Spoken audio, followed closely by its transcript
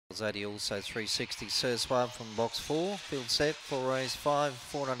80 also 360 Sir Swab from box 4. Field set for race 5,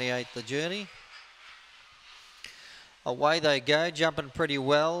 498 the journey. Away they go, jumping pretty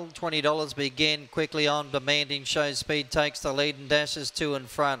well. $20 begin quickly on. Demanding Show Speed takes the lead and dashes 2 in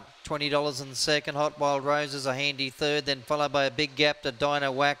front. $20 in second. Hot Wild Roses a handy third, then followed by a big gap to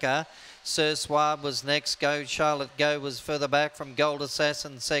Dino Wacker. Sir Swab was next. Go Charlotte Go was further back from Gold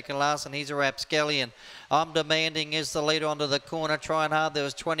Assassin second last, and he's a rapscallion. I'm Demanding is the leader onto the corner, trying hard. There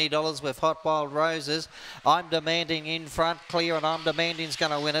was $20 with Hot Wild Roses. I'm Demanding in front, clear, and I'm Demanding's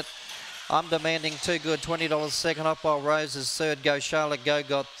going to win it. I'm Demanding too good, $20 second. Hot Wild Roses third. Go Charlotte Go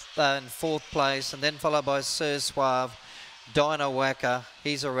got in fourth place, and then followed by Sir Suave, Dino Wacker,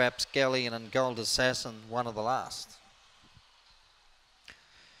 he's a rapscallion, and Gold Assassin, one of the last.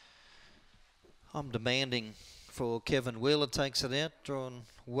 I'm Demanding for Kevin Wheeler, takes it out, drawn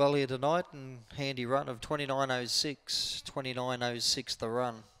well here tonight, and handy run of 29.06, 29.06 the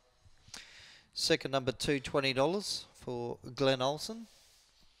run. Second number 2, $20 for Glenn Olsen.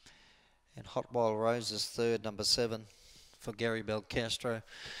 And Hot Wild Roses third, number 7 for Gary Belcastro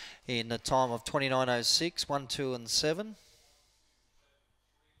in the time of 29.06, 1, 2 and 7.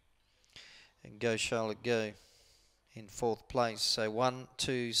 And Go Charlotte Go in fourth place. So 1,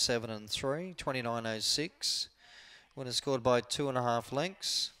 2, 7 and 3, 29.06. Winner scored by 2.5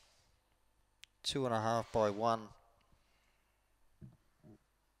 lengths, 2.5 by 1.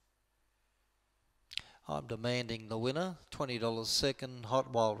 I'm Demanding the winner, $20 second.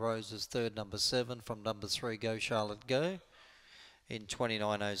 Hot Wild Roses third, number 7 from number 3 Go Charlotte Go in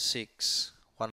 29.06.